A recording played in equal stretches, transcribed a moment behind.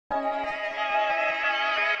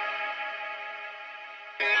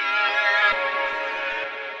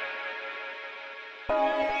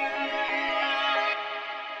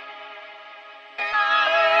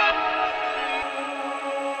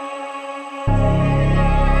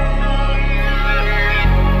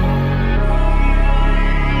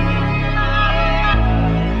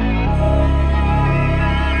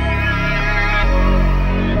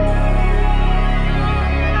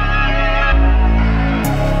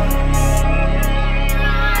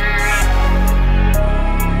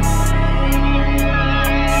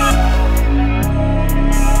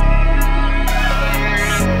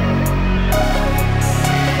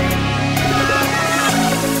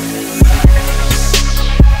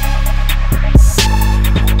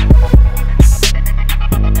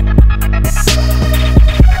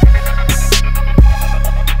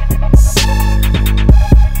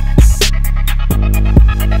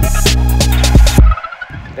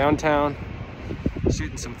downtown,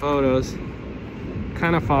 shooting some photos.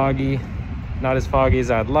 Kind of foggy, not as foggy as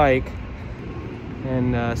I'd like.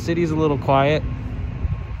 And city's a little quiet,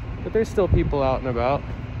 but there's still people out and about.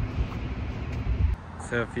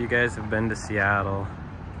 So if you guys have been to Seattle,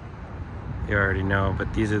 you already know,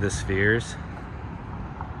 but these are the Spheres.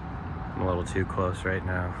 I'm a little too close right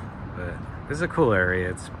now, but this is a cool area.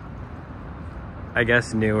 It's, I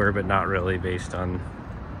guess, newer, but not really, based on,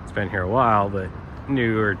 it's been here a while, but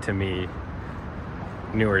newer to me,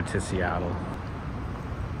 newer to Seattle.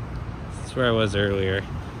 That's where I was earlier.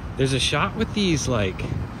 There's a shot with these, like,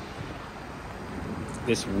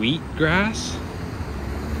 this wheat grass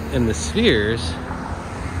and the Spheres,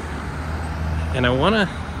 and I wanna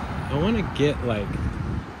get like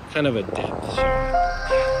kind of a depth shot.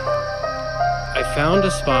 I found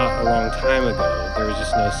a spot a long time ago. There was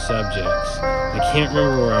just no subjects. I can't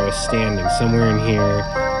remember where I was standing, somewhere in here,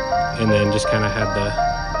 and then just kind of had the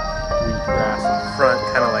wheat grass in front,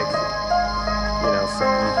 kind of like, you know,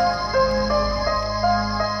 something.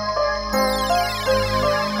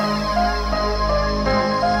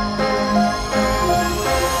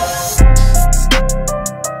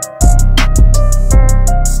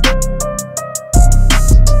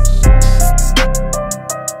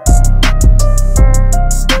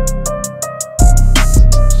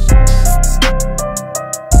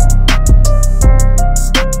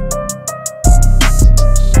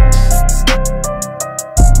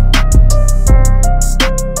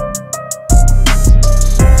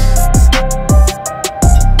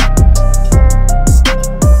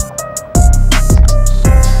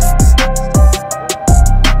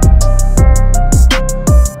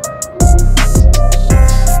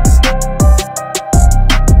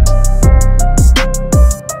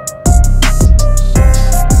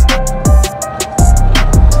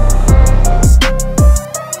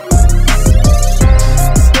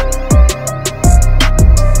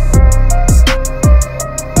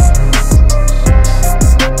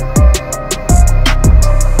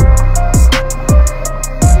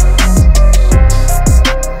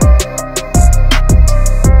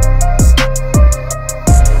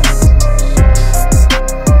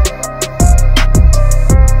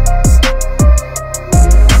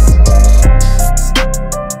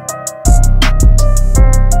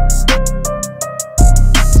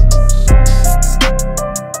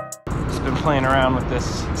 Playing around with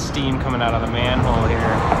this steam coming out of the manhole here.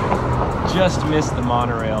 Just missed the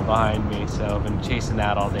monorail behind me, so I've been chasing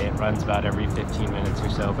that all day. It runs about every 15 minutes or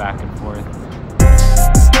so, back and forth.